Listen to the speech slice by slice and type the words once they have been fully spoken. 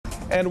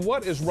And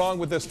what is wrong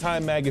with this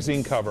Time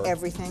magazine cover?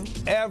 Everything.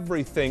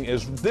 Everything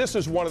is. This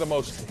is one of the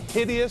most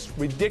hideous,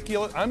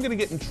 ridiculous. I'm going to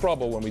get in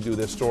trouble when we do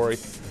this story.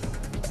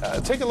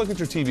 Take a look at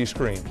your TV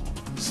screen.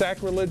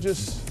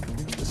 Sacrilegious.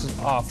 This is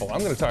awful.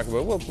 I'm going to talk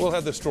about. We'll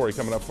have this story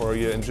coming up for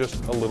you in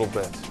just a little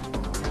bit.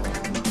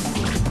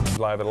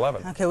 Live at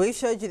 11. Okay, we've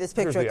showed you this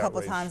picture a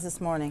couple times this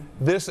morning.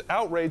 This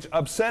outrage,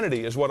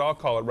 obscenity is what I'll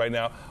call it right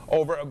now.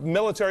 Over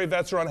military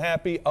vets are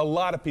unhappy. A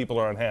lot of people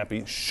are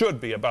unhappy,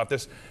 should be, about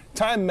this.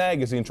 Time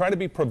magazine trying to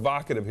be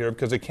provocative here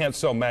because they can't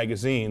sell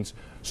magazines,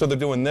 so they're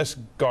doing this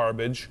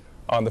garbage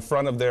on the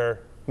front of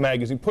their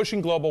magazine,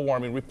 pushing global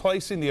warming,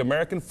 replacing the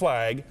American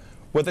flag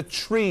with a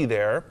tree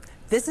there.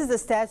 This is a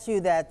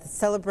statue that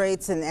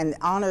celebrates and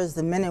honors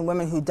the men and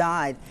women who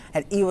died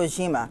at Iwo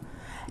Jima.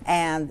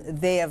 And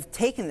they have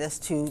taken this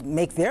to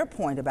make their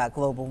point about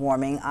global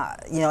warming.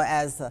 You know,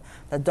 as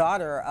the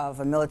daughter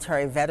of a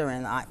military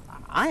veteran, I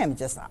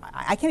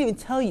can't even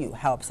tell you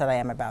how upset I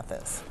am about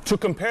this. To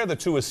compare the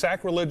two is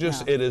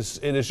sacrilegious. No. It is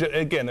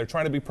again, they're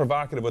trying to be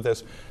provocative with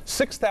this.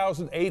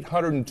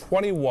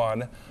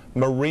 6,821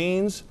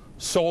 Marines,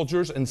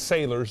 soldiers, and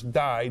sailors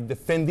died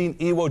defending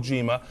Iwo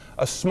Jima,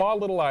 a small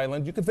little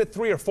island. You could fit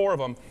 3 or 4 of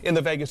them in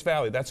the Vegas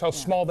Valley. That's how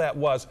small that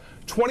was.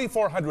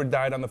 2,400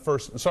 died on the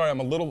first. Sorry,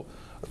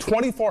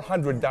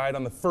 2,400 died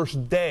on the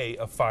first day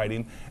of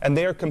fighting, and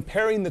they are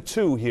comparing the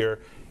two here.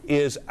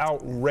 Is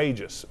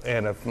outrageous,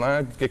 and if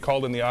I get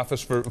called in the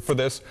office for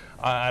this,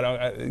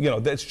 you know,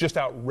 that's just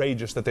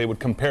outrageous that they would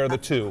compare the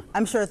two.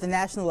 I'm sure at the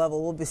national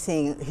level we'll be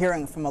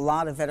hearing from a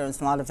lot of veterans,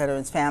 from a lot of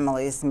veterans'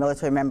 families,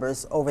 military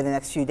members over the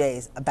next few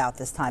days about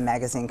this Time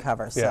magazine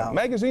cover. Yeah, so.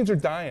 Magazines are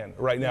dying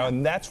right now,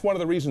 and that's one of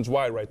the reasons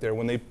why right there,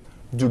 when they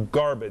do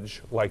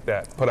garbage like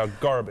that, put out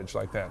garbage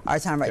like that. Our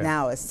time right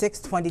now is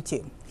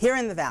 6:22 here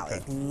in the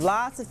Valley.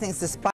 Lots of things to